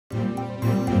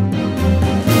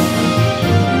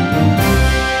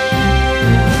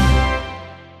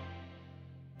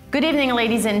Good evening,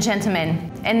 ladies and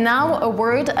gentlemen. And now a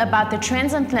word about the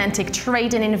Transatlantic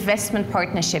Trade and Investment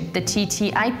Partnership, the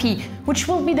TTIP, which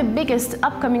will be the biggest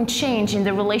upcoming change in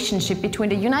the relationship between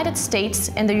the United States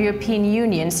and the European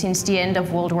Union since the end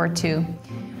of World War II.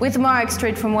 With Mark,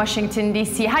 straight from Washington,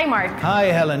 D.C. Hi, Mark. Hi,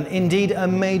 Helen. Indeed, a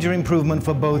major improvement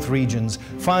for both regions.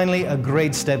 Finally, a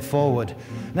great step forward.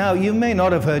 Now, you may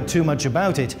not have heard too much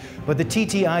about it, but the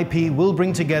TTIP will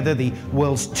bring together the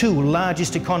world's two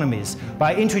largest economies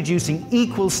by introducing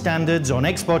equal standards on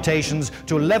exportations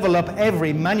to level up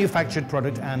every manufactured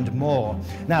product and more.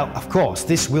 Now, of course,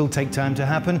 this will take time to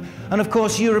happen, and of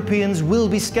course, Europeans will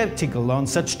be skeptical on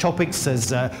such topics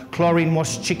as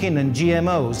chlorine-washed chicken and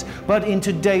GMOs, but in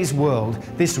today's world,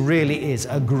 this really is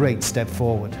a great step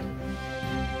forward.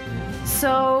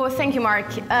 So, thank you,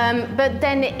 Mark. But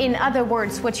then, in other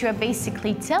words, what you are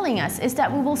basically telling us is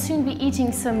that we will soon be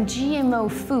eating some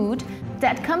GMO food,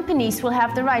 that companies will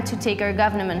have the right to take our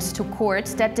governments to court,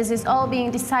 that this is all being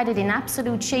decided in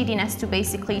absolute shadiness to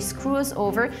basically screw us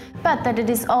over, but that it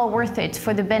is all worth it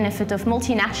for the benefit of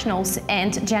multinationals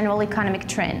and general economic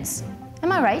trends.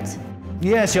 Am I right?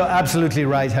 Yes, you're absolutely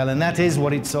right, Helen. That is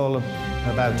what it's all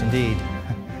about, indeed.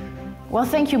 Well,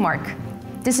 thank you, Mark.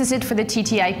 This is it for the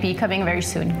TTIP, coming very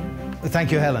soon.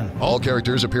 Thank you, Helen. All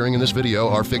characters appearing in this video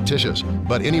are fictitious,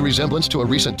 but any resemblance to a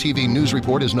recent TV news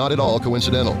report is not at all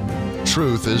coincidental.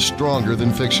 Truth is stronger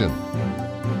than fiction.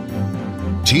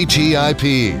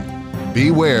 TTIP.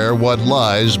 Beware what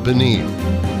lies beneath.